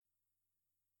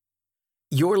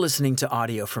You're listening to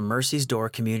audio from Mercy's Door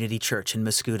Community Church in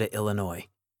Mascoutah, Illinois.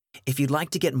 If you'd like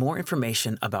to get more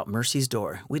information about Mercy's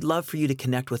Door, we'd love for you to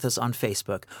connect with us on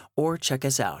Facebook or check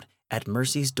us out at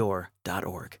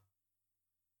mercysdoor.org.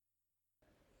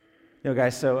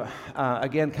 Guys, so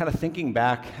again, kind of thinking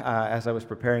back as I was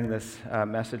preparing this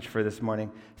message for this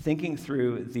morning, thinking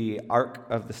through the arc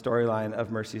of the storyline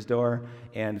of Mercy's Door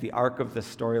and the arc of the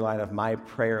storyline of my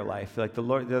prayer life. Like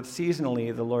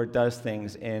seasonally, the Lord does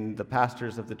things in the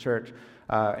pastors of the church,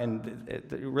 and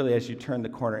really as you turn the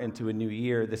corner into a new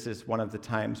year, this is one of the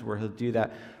times where He'll do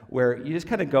that, where you just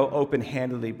kind of go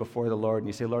open-handedly before the Lord and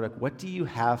you say, Lord, what do you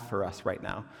have for us right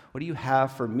now? What do you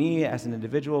have for me as an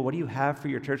individual? What do you have for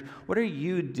your church? What are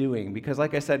you doing? Because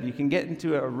like I said, you can get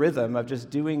into a rhythm of just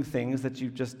doing things that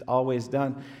you've just always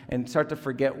done and start to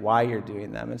forget why you're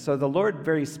doing them. And so the Lord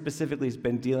very specifically has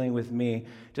been dealing with me,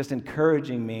 just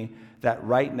encouraging me that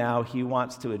right now He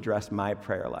wants to address my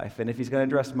prayer life. And if He's going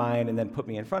to address mine and then put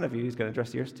me in front of you, He's going to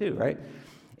address yours too, right?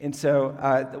 And so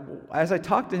as I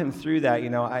talk to Him through that,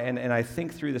 I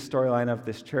think through the storyline of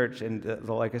this church, and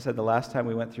like I said, the last time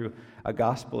we went through a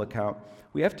gospel account,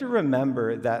 we have to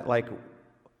remember that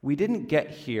we didn't get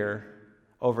here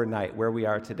overnight where we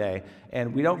are today,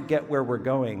 and we don't get where we're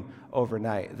going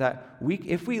overnight. That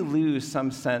if we lose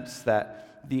some sense that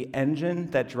the engine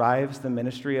that drives the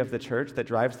ministry of the church, that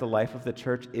drives the life of the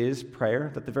church, is prayer,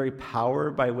 that the very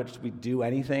power by which we do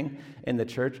anything in the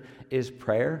church is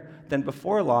prayer, then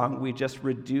before long we just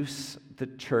reduce the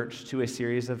church to a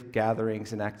series of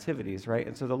gatherings and activities, right?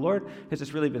 And so the Lord has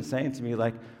just really been saying to me,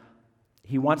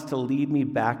 He wants to lead me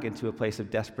back into a place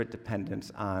of desperate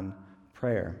dependence on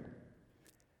prayer.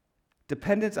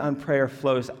 Dependence on prayer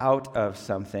flows out of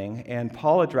something, and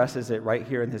Paul addresses it right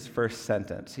here in his first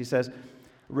sentence. He says,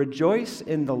 "Rejoice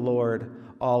in the Lord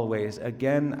always.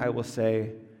 Again, I will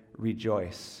say,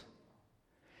 rejoice."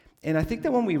 And I think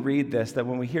that when we read this, that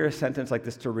when we hear a sentence like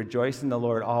this, to rejoice in the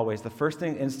Lord always, the first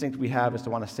instinct we have is to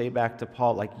want to say back to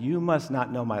Paul, you must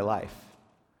not know my life.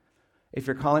 If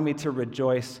you're calling me to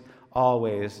rejoice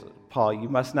always, Paul, you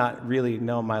must not really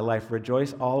know my life.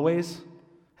 Rejoice always?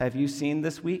 Have you seen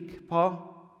this week, Paul?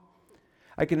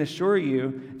 I can assure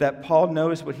you that Paul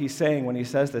knows what he's saying when he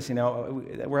says this.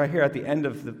 We're here at the end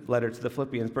of the letter to the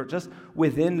Philippians, but just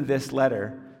within this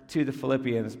letter to the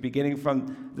Philippians, beginning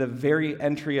from the very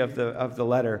entry of the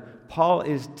letter, Paul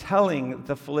is telling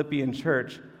the Philippian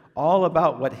church all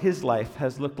about what his life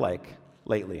has looked like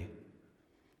lately.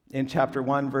 In chapter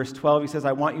 1, verse 12, he says,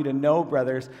 "I want you to know,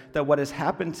 brothers, that what has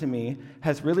happened to me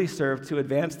has really served to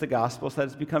advance the gospel, so that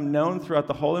it's become known throughout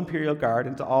the whole imperial guard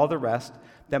and to all the rest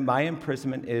that my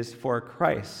imprisonment is for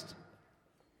Christ."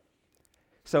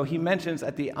 So he mentions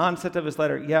at the onset of his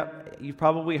letter, yep, you've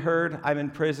probably heard I'm in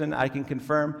prison. I can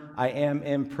confirm I am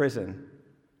in prison.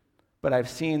 But I've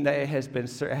seen that it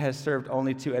has served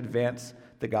only to advance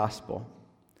the gospel.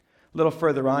 A little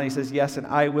further on, he says, "Yes, and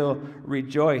I will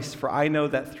rejoice, for I know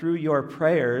that through your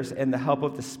prayers and the help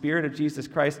of the Spirit of Jesus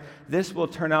Christ, this will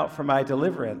turn out for my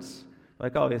deliverance."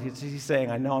 He's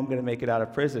saying, I know I'm going to make it out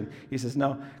of prison. He says,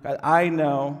 no, God, I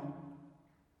know,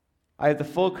 I have the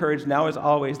full courage now as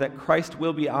always that Christ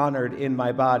will be honored in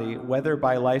my body, whether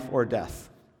by life or death.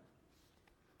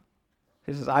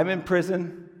 He says, I'm in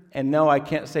prison, and no, I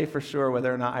can't say for sure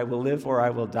whether or not I will live or I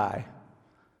will die.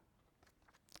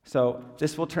 So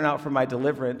this will turn out for my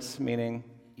deliverance, meaning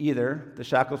either the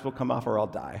shackles will come off or I'll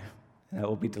die, and I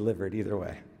will be delivered either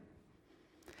way.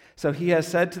 So he has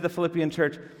said to the Philippian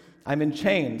church, I'm in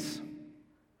chains.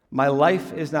 My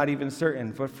life is not even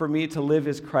certain, but for me to live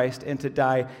is Christ and to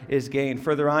die is gain.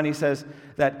 Further on, he says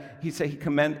that he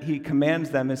commands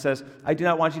them and says, I do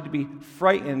not want you to be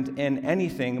frightened in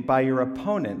anything by your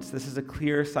opponents. This is a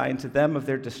clear sign to them of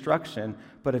their destruction,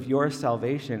 but of your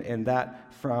salvation, and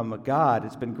that from God.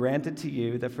 It's been granted to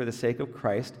you that for the sake of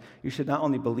Christ, you should not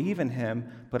only believe in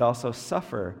Him, but also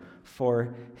suffer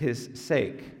for His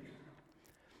sake.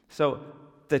 So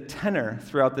the tenor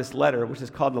throughout this letter, which is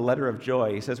called the letter of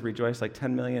joy, he says rejoice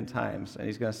 10 million times, and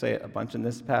he's going to say it a bunch in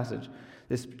this passage.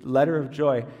 This letter of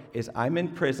joy is, I'm in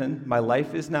prison, my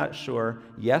life is not sure,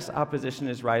 yes, opposition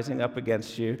is rising up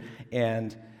against you,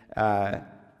 and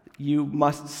you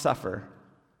must suffer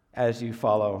as you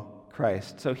follow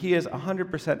Christ. So he is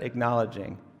 100%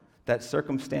 acknowledging that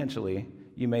circumstantially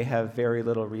you may have very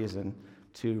little reason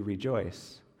to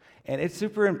rejoice. And it's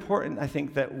super important, I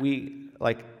think, that we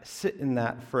sit in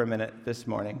that for a minute this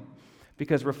morning,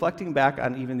 because reflecting back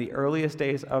on even the earliest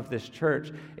days of this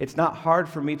church, it's not hard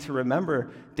for me to remember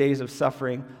days of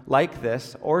suffering like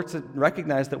this, or to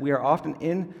recognize that we are often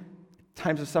in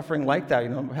times of suffering like that.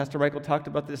 Pastor Michael talked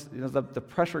about this, the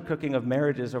pressure cooking of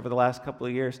marriages over the last couple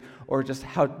of years, or just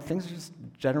how things are just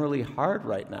generally hard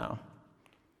right now.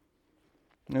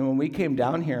 And when we came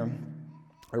down here,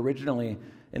 originally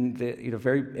in the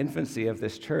very infancy of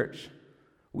this church,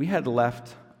 we had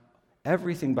left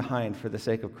everything behind for the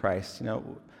sake of Christ.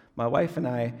 My wife and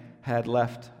I had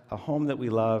left a home that we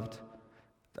loved,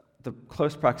 the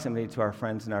close proximity to our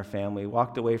friends and our family,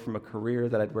 walked away from a career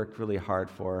that I'd worked really hard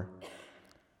for,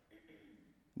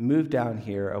 moved down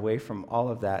here away from all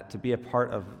of that to be a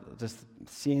part of just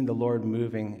seeing the Lord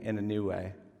moving in a new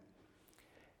way.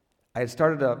 I had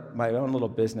started my own little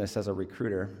business as a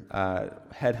recruiter,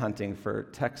 headhunting for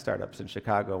tech startups in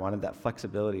Chicago. I wanted that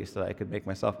flexibility so that I could make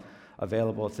myself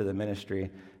available to the ministry.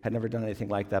 Had never done anything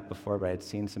like that before, but I had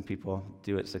seen some people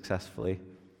do it successfully.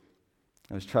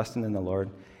 I was trusting in the Lord.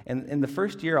 And in the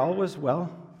first year, all was well,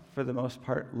 for the most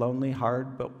part. Lonely,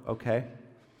 hard, but okay.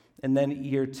 And then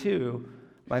year 2,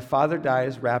 my father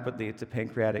dies rapidly to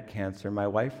pancreatic cancer. My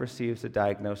wife receives a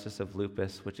diagnosis of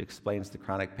lupus, which explains the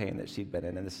chronic pain that she'd been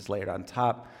in. And this is layered on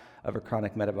top of a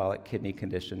chronic metabolic kidney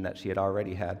condition that she had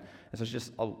already had. And so it's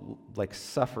just like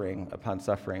suffering upon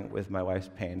suffering with my wife's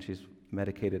pain. She's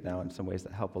medicated now in some ways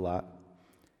that help a lot.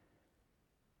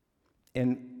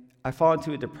 And I fall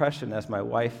into a depression as my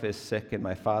wife is sick and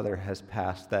my father has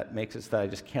passed. That makes it so that I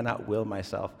just cannot will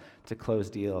myself to close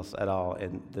deals at all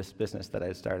in this business that I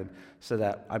had started, so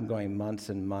that I'm going months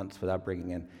and months without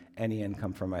bringing in any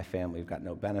income from my family. We've got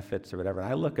no benefits or whatever. And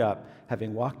I look up,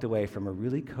 having walked away from a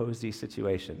really cozy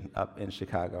situation up in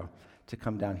Chicago, to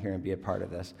come down here and be a part of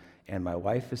this. And my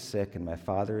wife is sick, and my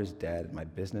father is dead, and my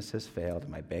business has failed,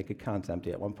 and my bank account's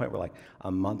empty. At one point, we're like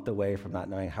a month away from not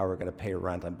knowing how we're going to pay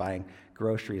rent. I'm buying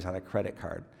groceries on a credit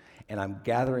card. And I'm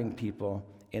gathering people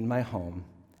in my home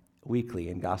weekly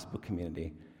in gospel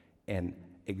community and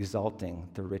exalting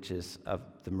the riches of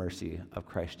the mercy of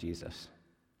Christ Jesus.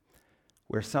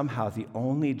 Where somehow the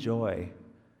only joy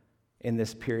in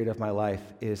this period of my life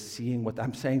is seeing what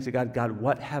I'm saying to God, God,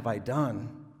 what have I done?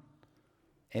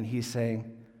 And he's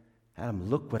saying, Adam,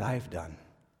 look what I've done.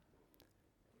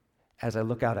 As I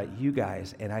look out at you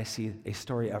guys and I see a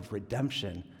story of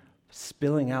redemption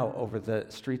spilling out over the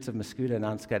streets of Muscuda and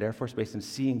Onskett Air Force Base, and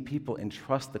seeing people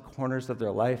entrust the corners of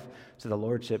their life to the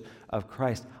Lordship of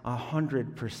Christ,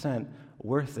 100%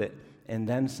 worth it and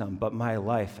then some. But my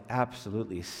life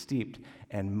absolutely steeped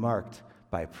and marked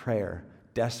by prayer,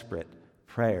 desperate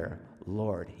prayer.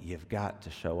 Lord, you've got to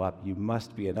show up. You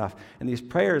must be enough. And these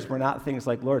prayers were not things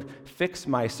like, Lord, fix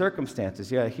my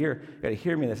circumstances. You got to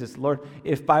hear me. This is, Lord,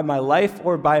 if by my life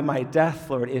or by my death,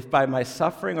 Lord, if by my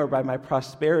suffering or by my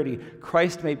prosperity,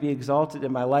 Christ may be exalted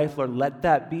in my life, Lord, let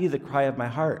that be the cry of my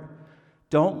heart.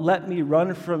 Don't let me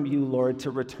run from you, Lord, to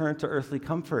return to earthly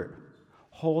comfort.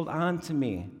 Hold on to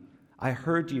me. I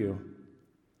heard you.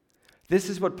 This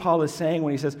is what Paul is saying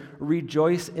when he says,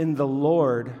 rejoice in the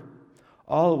Lord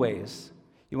always.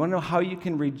 You want to know how you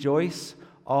can rejoice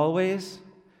always?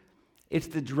 It's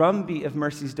the drumbeat of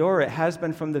Mercy's Door. It has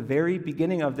been from the very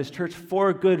beginning of this church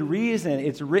for good reason.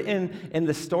 It's written in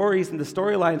the stories and the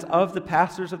storylines of the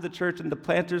pastors of the church and the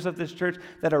planters of this church,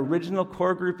 that original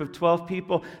core group of 12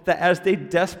 people, that as they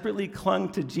desperately clung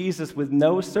to Jesus with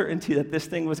no certainty that this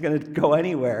thing was going to go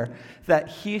anywhere, that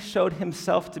he showed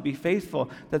himself to be faithful,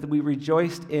 that we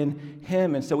rejoiced in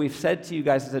him. And so we've said to you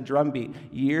guys as a drumbeat,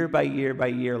 year by year by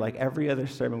year, like every other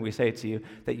sermon we say to you,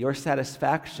 that your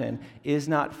satisfaction is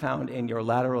not found in your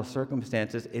lateral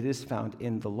circumstances, it is found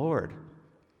in the Lord.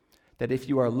 That if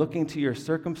you are looking to your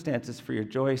circumstances for your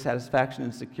joy, satisfaction,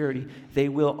 and security, they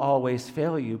will always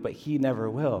fail you, but he never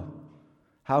will.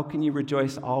 How can you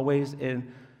rejoice always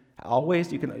in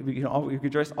always? You can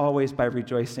rejoice always by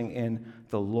rejoicing in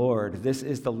the Lord. This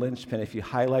is the linchpin. If you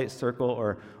highlight, circle,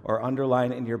 or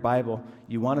underline in your Bible,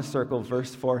 you want to circle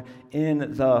verse 4,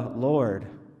 in the Lord.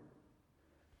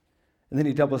 And then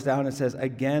he doubles down and says,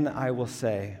 again I will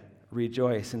say,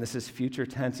 rejoice. And this is future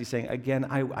tense. He's saying, again,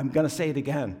 I'm going to say it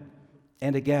again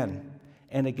and again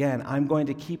and again. I'm going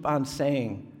to keep on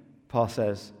saying, Paul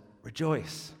says,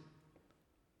 rejoice.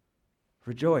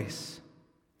 Rejoice.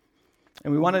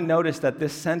 And we want to notice that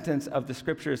this sentence of the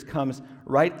scriptures comes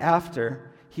right after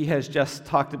he has just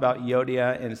talked about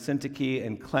Euodia and Syntyche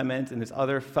and Clement and his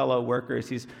other fellow workers.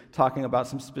 He's talking about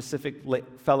some specific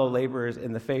fellow laborers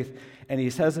in the faith. And he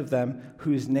says of them,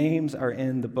 whose names are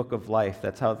in the book of life.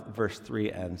 That's how verse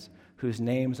 3 ends. Whose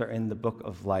names are in the book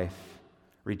of life.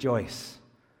 Rejoice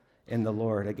in the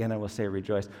Lord. Again, I will say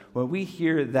rejoice. When we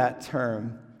hear that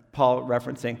term, Paul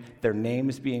referencing their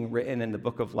names being written in the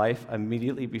book of life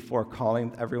immediately before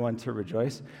calling everyone to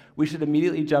rejoice, we should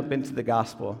immediately jump into the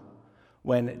gospel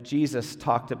when Jesus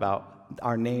talked about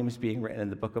our names being written in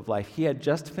the book of life. He had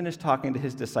just finished talking to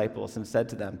his disciples and said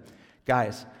to them,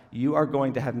 guys, you are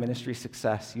going to have ministry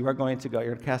success. You're going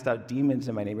to cast out demons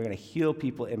in my name. You're going to heal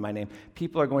people in my name.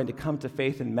 People are going to come to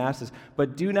faith in masses.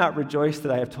 But do not rejoice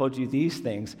that I have told you these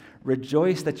things.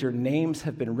 Rejoice that your names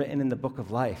have been written in the book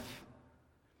of life.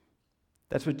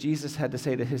 That's what Jesus had to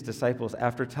say to his disciples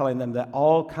after telling them that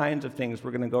all kinds of things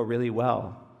were going to go really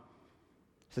well.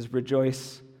 He says,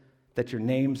 rejoice that your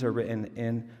names are written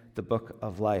in the book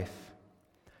of life.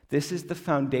 This is the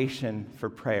foundation for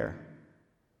prayer.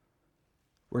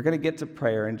 We're going to get to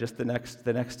prayer in just the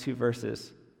next two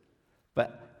verses.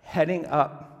 But heading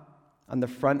up on the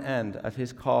front end of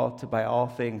his call to, by all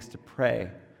things, to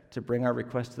pray, to bring our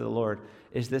requests to the Lord,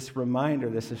 is this reminder,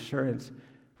 this assurance,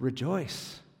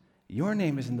 rejoice. Your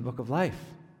name is in the book of life.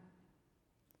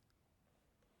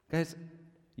 Guys,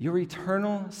 your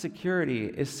eternal security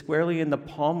is squarely in the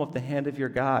palm of the hand of your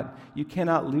God. You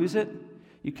cannot lose it.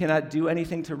 You cannot do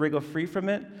anything to wriggle free from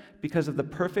it because of the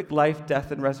perfect life,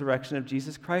 death, and resurrection of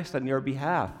Jesus Christ on your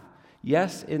behalf.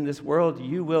 Yes, in this world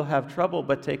you will have trouble,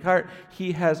 but take heart,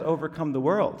 he has overcome the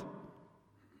world.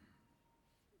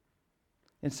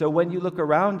 And so when you look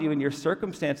around you and your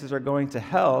circumstances are going to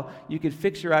hell, you can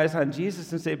fix your eyes on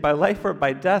Jesus and say, by life or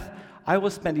by death, I will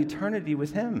spend eternity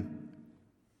with him.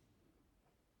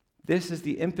 This is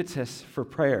the impetus for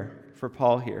prayer for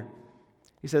Paul here.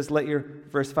 He says,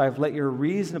 verse 5, let your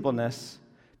reasonableness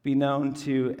be known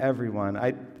to everyone.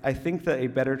 I think that a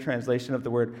better translation of the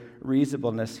word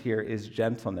reasonableness here is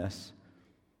gentleness.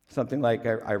 Something like,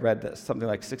 I read that something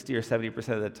like 60 or 70%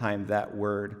 of the time that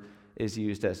word is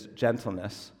used as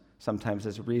gentleness, sometimes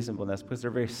as reasonableness, because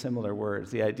they're very similar words.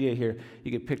 The idea here,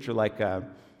 you could picture like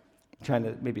trying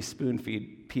to maybe spoon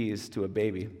feed peas to a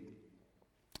baby.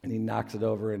 And he knocks it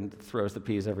over and throws the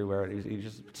peas everywhere. And he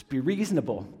just be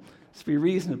reasonable. Just be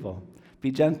reasonable.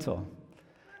 Be gentle.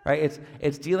 Right?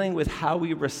 It's dealing with how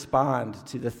we respond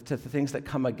to the things that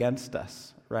come against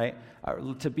us. Right?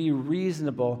 To be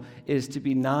reasonable is to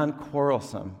be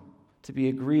non-quarrelsome, to be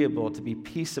agreeable, to be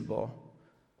peaceable,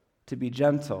 to be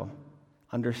gentle,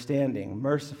 understanding,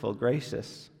 merciful,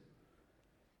 gracious.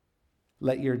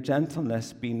 Let your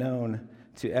gentleness be known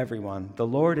to everyone. The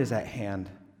Lord is at hand.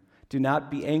 Do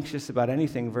not be anxious about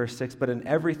anything, verse 6, but in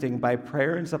everything, by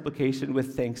prayer and supplication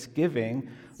with thanksgiving,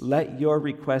 let your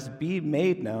requests be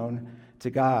made known to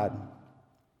God.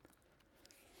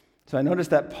 So I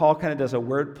noticed that Paul kind of does a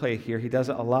wordplay here. He does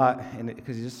it a lot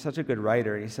because he's just such a good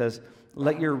writer. He says,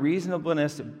 let your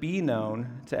reasonableness be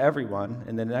known to everyone.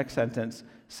 And the next sentence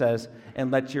says,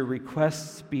 and let your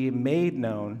requests be made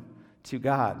known to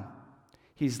God.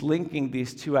 He's linking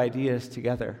these two ideas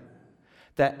together.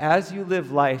 That as you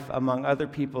live life among other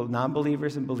people,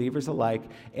 non-believers and believers alike,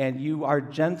 and you are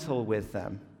gentle with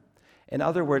them, in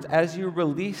other words, as you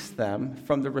release them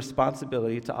from the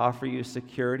responsibility to offer you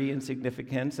security and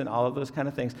significance and all of those kind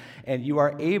of things, and you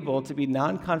are able to be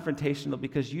non-confrontational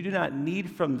because you do not need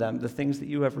from them the things that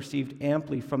you have received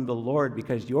amply from the Lord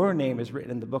because your name is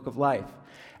written in the book of life.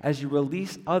 As you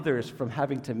release others from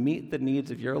having to meet the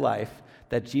needs of your life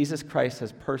that Jesus Christ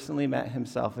has personally met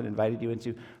himself and invited you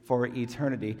into for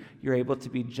eternity, you're able to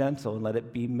be gentle and let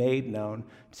it be made known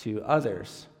to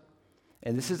others.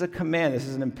 And this is a command, this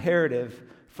is an imperative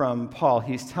from Paul.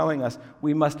 He's telling us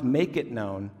we must make it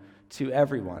known to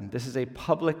everyone. This is a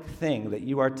public thing that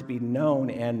you are to be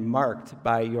known and marked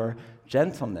by your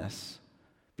gentleness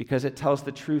because it tells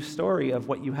the true story of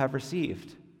what you have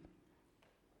received.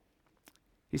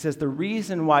 He says the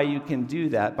reason why you can do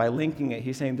that, by linking it,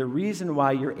 he's saying the reason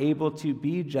why you're able to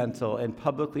be gentle and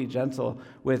publicly gentle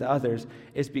with others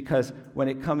is because when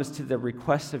it comes to the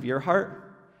requests of your heart,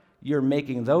 you're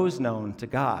making those known to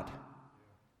God.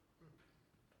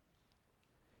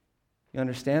 You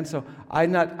understand? So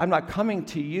I'm not coming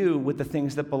to you with the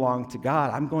things that belong to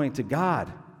God. I'm going to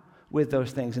God with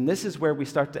those things. And this is where we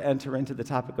start to enter into the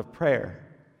topic of prayer.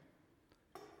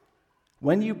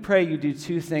 When you pray, you do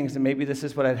two things, and maybe this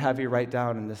is what I'd have you write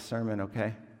down in this sermon,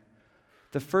 okay?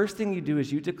 The first thing you do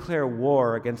is you declare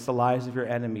war against the lies of your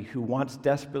enemy who wants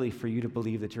desperately for you to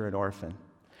believe that you're an orphan.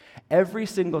 Every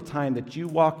single time that you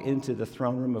walk into the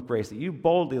throne room of grace, that you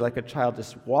boldly, like a child,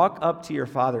 just walk up to your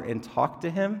Father and talk to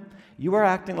him, you are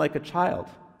acting like a child.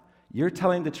 You're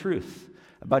telling the truth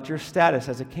about your status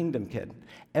as a kingdom kid.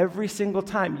 Every single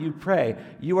time you pray,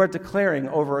 you are declaring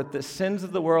over the sins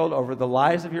of the world, over the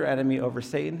lies of your enemy, over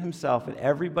Satan himself, and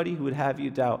everybody who would have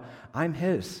you doubt, I'm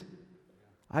his.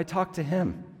 I talk to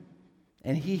him,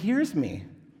 and he hears me,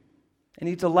 and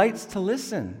he delights to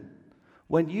listen.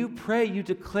 When you pray, you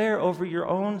declare over your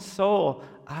own soul,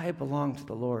 I belong to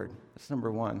the Lord. That's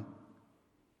number one.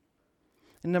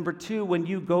 And number two, when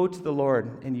you go to the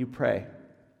Lord and you pray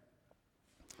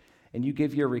and you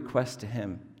give your request to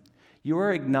Him, you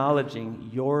are acknowledging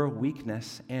your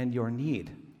weakness and your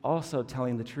need, also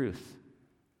telling the truth.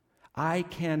 I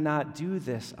cannot do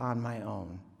this on my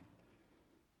own.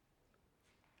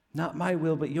 Not my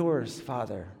will, but yours,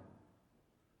 Father.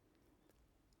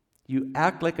 You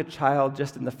act like a child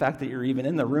just in the fact that you're even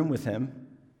in the room with Him.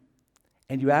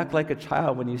 And you act like a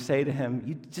child when you say to Him,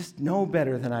 you just know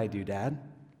better than I do, Dad.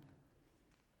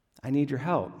 I need your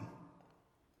help.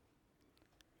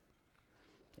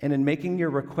 And in making your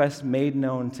request made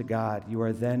known to God, you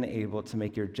are then able to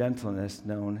make your gentleness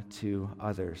known to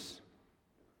others.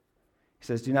 He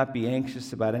says, do not be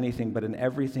anxious about anything, but in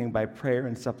everything by prayer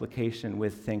and supplication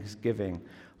with thanksgiving,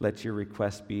 let your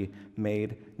request be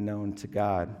made known to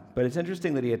God. But it's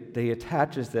interesting that he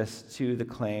attaches this to the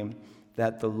claim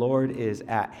that the Lord is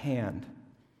at hand.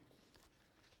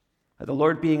 The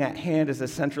Lord being at hand is a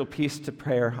central piece to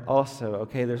prayer also,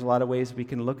 okay? There's a lot of ways we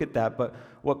can look at that, but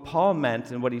what Paul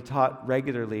meant and what he taught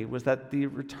regularly was that the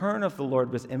return of the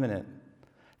Lord was imminent,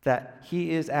 that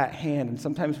He is at hand. And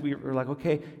sometimes we were like,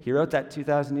 okay, He wrote that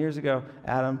 2,000 years ago,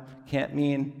 Adam, can't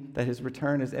mean that His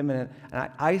return is imminent. And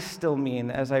I still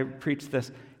mean, as I preach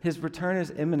this, His return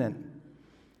is imminent.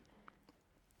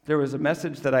 There was a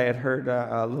message that I had heard,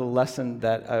 a little lesson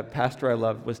that a pastor I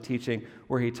loved was teaching,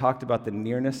 where he talked about the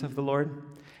nearness of the Lord.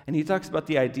 And he talks about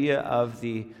the idea of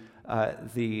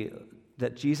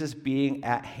that Jesus being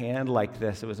at hand like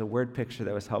this. It was a word picture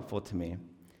that was helpful to me.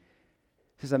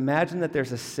 He says, imagine that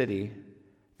there's a city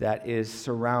that is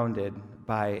surrounded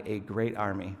by a great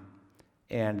army,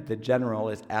 and the general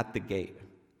is at the gate.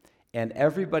 And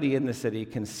everybody in the city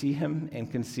can see him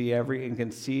and can see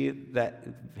that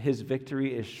his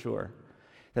victory is sure,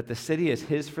 that the city is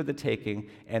his for the taking,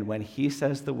 and when he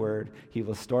says the word, he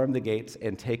will storm the gates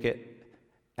and take it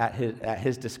at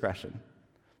his discretion.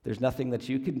 There's nothing that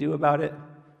you can do about it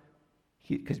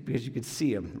because you could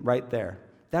see him right there.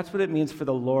 That's what it means for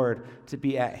the Lord to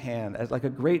be at hand, as like a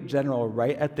great general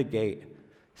right at the gate.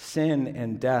 Sin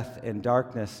and death and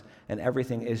darkness and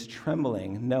everything is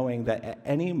trembling, knowing that at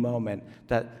any moment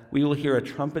that we will hear a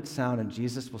trumpet sound and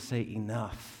Jesus will say,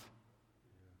 enough.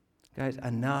 Guys,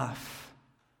 enough.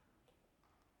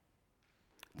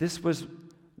 This was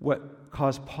what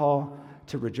caused Paul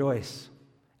to rejoice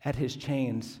at his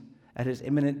chains, at his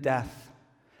imminent death,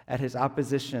 at his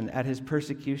opposition, at his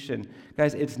persecution.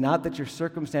 Guys, it's not that your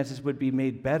circumstances would be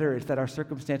made better, it's that our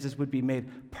circumstances would be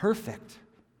made perfect.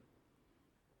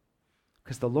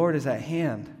 Because the Lord is at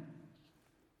hand.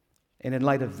 And in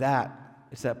light of that,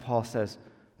 it's that Paul says,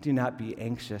 do not be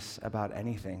anxious about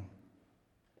anything.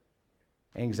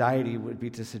 Anxiety would be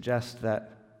to suggest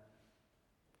that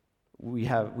we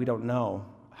don't know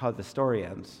how the story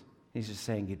ends. He's just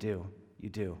saying you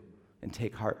do, and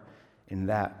take heart in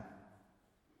that.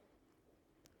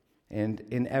 And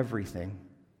in everything,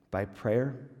 by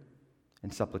prayer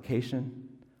and supplication,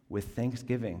 with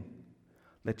thanksgiving,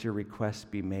 let your requests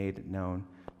be made known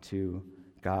to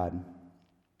God.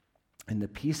 And the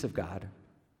peace of God,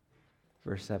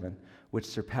 verse 7, which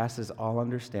surpasses all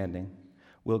understanding,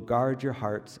 will guard your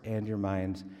hearts and your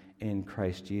minds in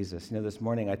Christ Jesus. You know, this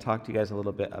morning I talked to you guys a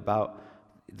little bit about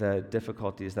the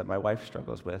difficulties that my wife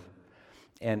struggles with.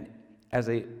 And as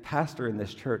a pastor in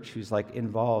this church who's like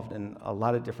involved in a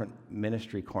lot of different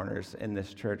ministry corners in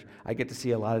this church, I get to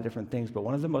see a lot of different things, but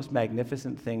one of the most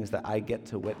magnificent things that I get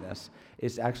to witness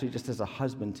is actually just as a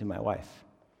husband to my wife.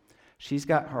 She's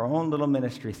got her own little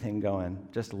ministry thing going,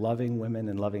 just loving women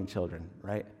and loving children,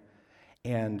 right?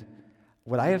 And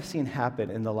what I have seen happen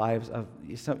in the lives of,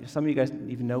 some of you guys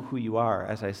even know who you are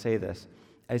as I say this,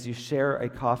 as you share a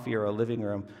coffee or a living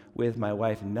room with my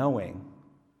wife, knowing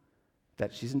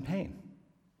that she's in pain.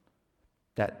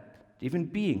 That even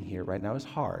being here right now is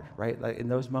hard, right? Like in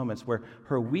those moments where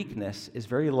her weakness is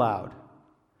very loud,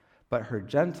 but her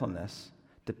gentleness,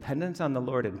 dependence on the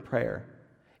Lord in prayer,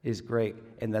 is great,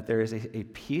 and that there is a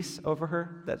peace over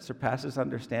her that surpasses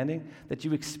understanding, that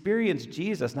you experience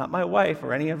Jesus, not my wife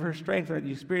or any of her strength, but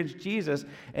you experience Jesus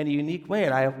in a unique way.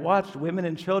 And I have watched women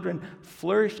and children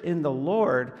flourish in the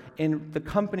Lord in the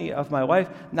company of my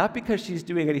wife, not because she's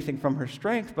doing anything from her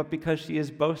strength, but because she is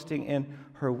boasting in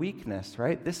her weakness,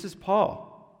 right? This is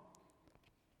Paul.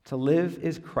 To live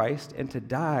is Christ, and to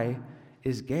die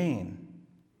is gain.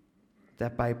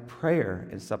 That by prayer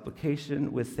and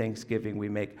supplication with thanksgiving we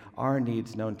make our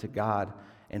needs known to God,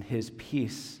 and His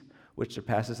peace, which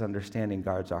surpasses understanding,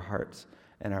 guards our hearts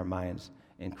and our minds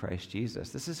in Christ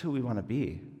Jesus. This is who we want to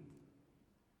be.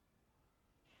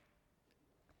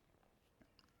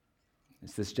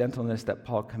 It's this gentleness that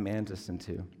Paul commands us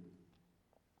into.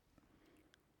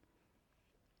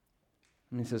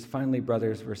 And he says, finally,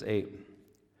 brothers, verse 8,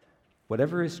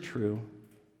 whatever is true,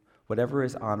 whatever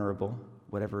is honorable,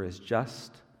 whatever is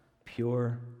just,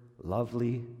 pure,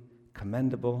 lovely,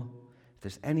 commendable, if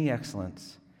there's any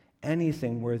excellence,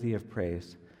 anything worthy of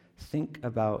praise, think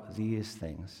about these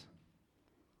things.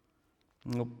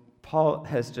 Paul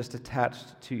has just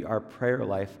attached to our prayer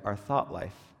life our thought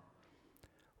life.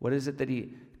 What is it that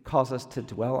he calls us to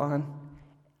dwell on?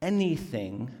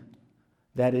 Anything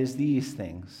that is these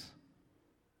things.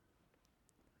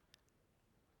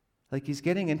 Like he's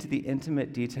getting into the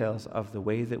intimate details of the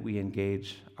way that we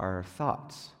engage our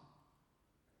thoughts.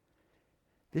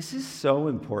 This is so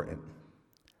important.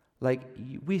 Like,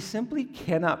 we simply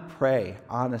cannot pray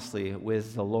honestly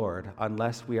with the Lord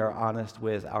unless we are honest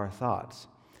with our thoughts.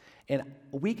 And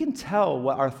we can tell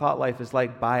what our thought life is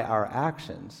like by our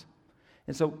actions.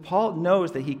 And so Paul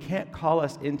knows that he can't call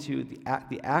us into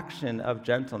the action of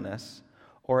gentleness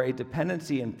or a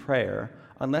dependency in prayer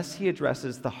unless he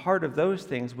addresses the heart of those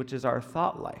things, which is our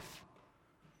thought life.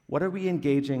 What are we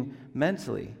engaging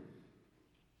mentally?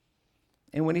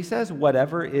 And when he says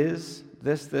whatever is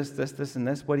this, and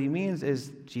this, what he means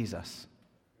is Jesus.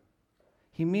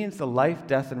 He means the life,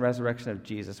 death, and resurrection of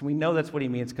Jesus. And we know that's what he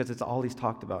means because it's all he's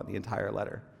talked about in the entire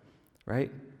letter,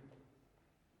 right?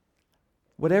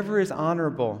 Whatever is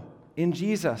honorable in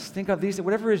Jesus, think of these,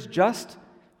 whatever is just,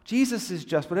 Jesus is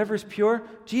just. Whatever is pure,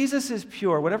 Jesus is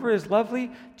pure. Whatever is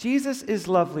lovely, Jesus is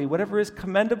lovely. Whatever is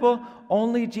commendable,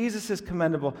 only Jesus is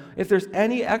commendable. If there's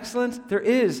any excellence, there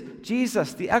is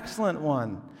Jesus, the excellent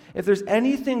one. If there's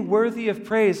anything worthy of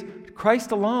praise,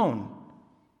 Christ alone.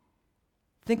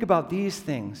 Think about these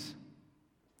things.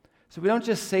 So we don't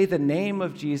just say the name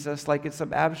of Jesus like it's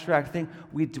some abstract thing.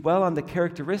 We dwell on the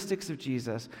characteristics of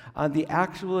Jesus, on the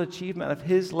actual achievement of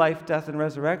his life, death, and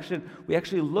resurrection. We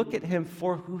actually look at him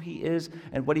for who he is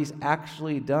and what he's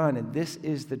actually done. And this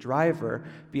is the driver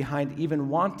behind even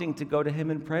wanting to go to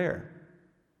him in prayer.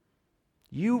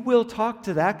 You will talk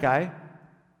to that guy.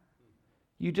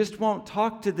 You just won't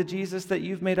talk to the Jesus that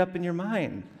you've made up in your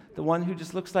mind, the one who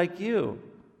just looks like you.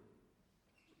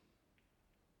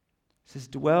 He says,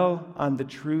 dwell on the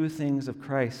true things of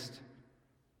Christ.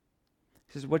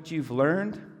 He says, what you've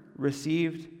learned,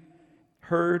 received,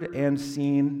 heard, and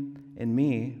seen in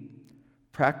me,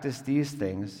 practice these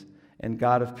things, and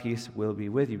God of peace will be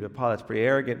with you. But Paul, that's pretty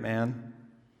arrogant, man.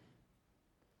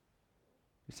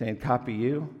 You're saying copy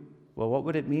you? Well, what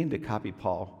would it mean to copy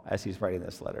Paul as he's writing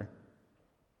this letter?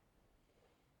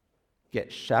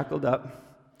 Get shackled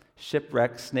up,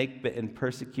 shipwrecked, snake-bitten,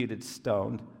 persecuted,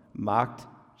 stoned, mocked,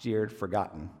 jeered,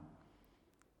 forgotten.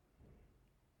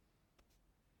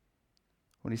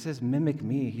 When he says mimic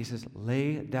me, he says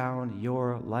lay down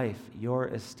your life, your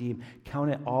esteem. Count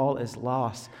it all as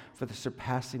loss for the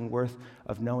surpassing worth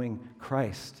of knowing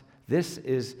Christ. This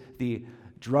is the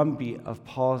drumbeat of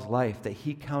Paul's life, that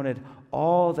he counted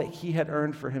all that he had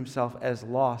earned for himself as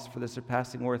loss for the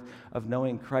surpassing worth of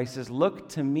knowing Christ. He says, look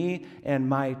to me and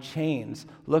my chains.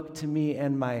 Look to me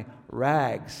and my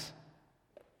rags.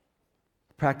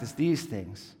 Practice these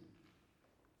things,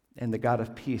 and the God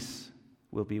of peace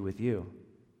will be with you.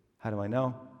 How do I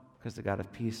know? Because the God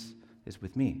of peace is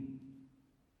with me.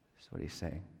 That's what he's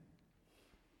saying.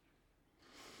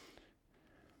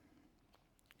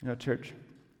 You know, church,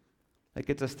 that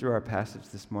gets us through our passage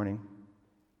this morning.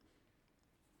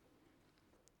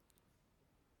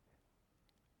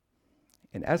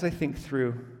 And as I think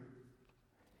through,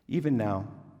 even now,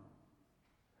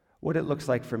 what it looks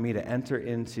like for me to enter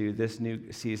into this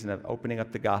new season of opening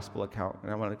up the gospel account,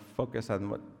 and I want to focus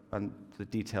on the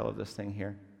detail of this thing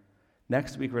here.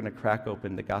 Next week, we're going to crack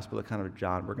open the gospel account of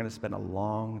John. We're going to spend a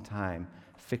long time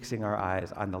fixing our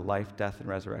eyes on the life, death, and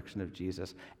resurrection of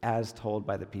Jesus as told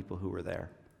by the people who were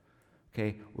there.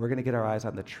 Okay, we're going to get our eyes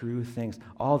on the true things,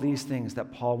 all these things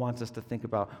that Paul wants us to think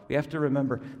about. We have to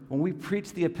remember, when we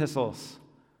preach the epistles,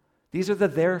 these are the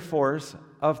therefores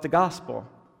of the gospel.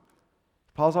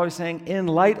 Paul's always saying, in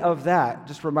light of that,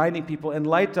 just reminding people, in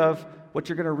light of what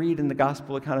you're going to read in the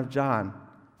gospel account of John,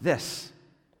 this.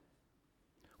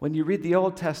 When you read the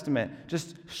Old Testament,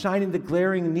 just shining the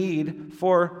glaring need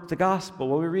for the gospel.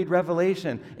 When we read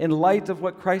Revelation, in light of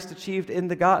what Christ achieved in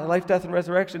the life, death, and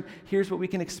resurrection, here's what we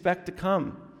can expect to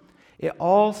come. It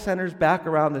all centers back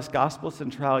around this gospel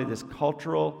centrality, this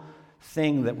cultural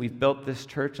thing that we've built this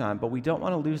church on, but we don't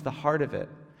want to lose the heart of it.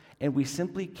 And we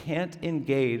simply can't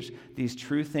engage these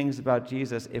true things about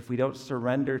Jesus if we don't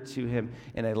surrender to him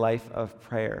in a life of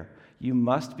prayer. You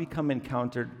must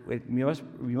encounter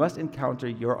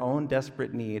your own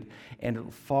desperate need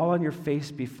and fall on your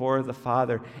face before the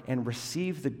Father and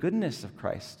receive the goodness of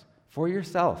Christ for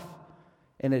yourself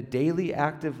in a daily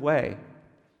active way.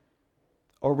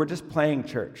 or we're just playing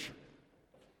church,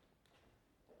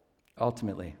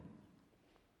 ultimately.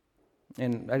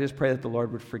 And I just pray that the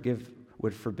Lord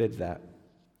would forbid that.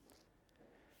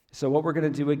 So what we're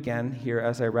going to do again here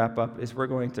as I wrap up is we're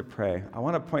going to pray. I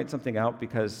want to point something out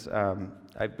because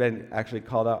I've been actually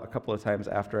called out a couple of times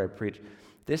after I preach.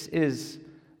 This is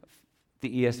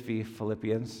the ESV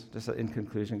Philippians, just in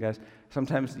conclusion, guys.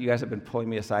 Sometimes you guys have been pulling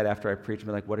me aside after I preach and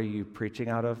be like, what are you preaching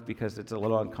out of? Because it's a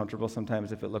little uncomfortable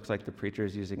sometimes if it looks like the preacher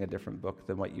is using a different book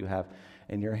than what you have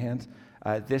in your hands.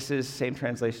 This is same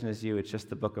translation as you. It's just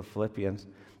the book of Philippians.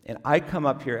 And I come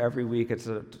up here every week. It's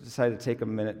decided to take a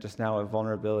minute just now of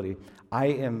vulnerability. I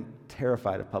am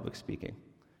terrified of public speaking.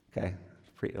 Okay?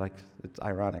 It's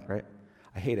ironic, right?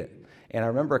 I hate it. And I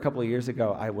remember a couple of years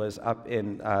ago, I was up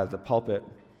in the pulpit,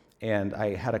 and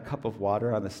I had a cup of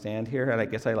water on the stand here, and I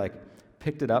guess I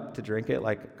picked it up to drink it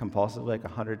compulsively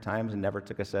 100 times and never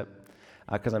took a sip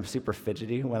because I'm super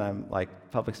fidgety when I'm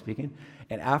public speaking.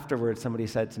 And afterwards, somebody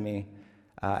said to me,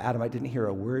 Adam, I didn't hear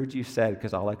a word you said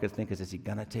because all I could think is he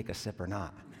gonna take a sip or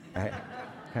not? Right?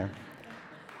 Okay.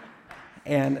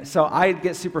 And so I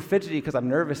get super fidgety because I'm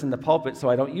nervous in the pulpit, so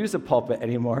I don't use a pulpit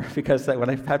anymore because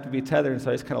when I have to be tethered, and so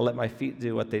I just kind of let my feet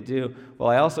do what they do. Well,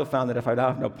 I also found that if I don't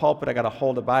have no pulpit, I got to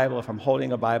hold a Bible. If I'm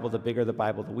holding a Bible, the bigger the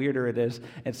Bible, the weirder it is.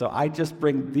 And so I just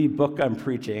bring the book I'm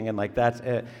preaching, and that's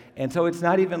it. And so it's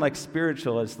not even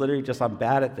spiritual. It's literally just I'm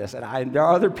bad at this. And there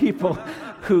are other people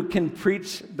who can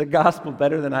preach the gospel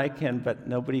better than I can, but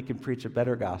nobody can preach a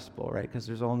better gospel, right? Because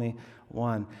there's only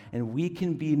one. And we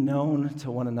can be known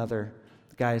to one another,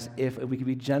 guys, if we could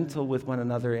be gentle with one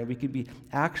another and we could be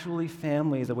actually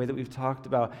family the way that we've talked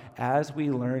about as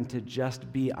we learn to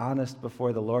just be honest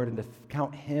before the Lord and to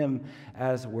count Him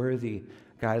as worthy.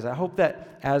 Guys, I hope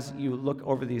that as you look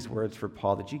over these words for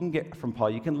Paul, that you can get from Paul,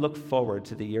 you can look forward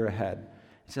to the year ahead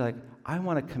and say, I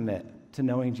want to commit to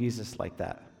knowing Jesus like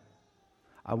that.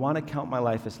 I want to count my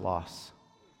life as loss.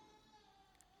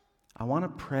 I want to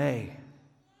pray.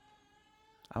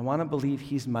 I want to believe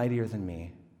He's mightier than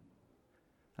me.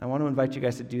 I want to invite you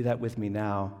guys to do that with me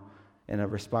now in a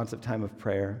responsive time of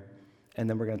prayer, and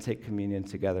then we're going to take communion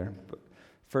together. But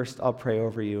first, I'll pray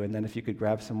over you, and then if you could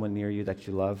grab someone near you that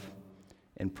you love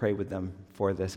and pray with them for this.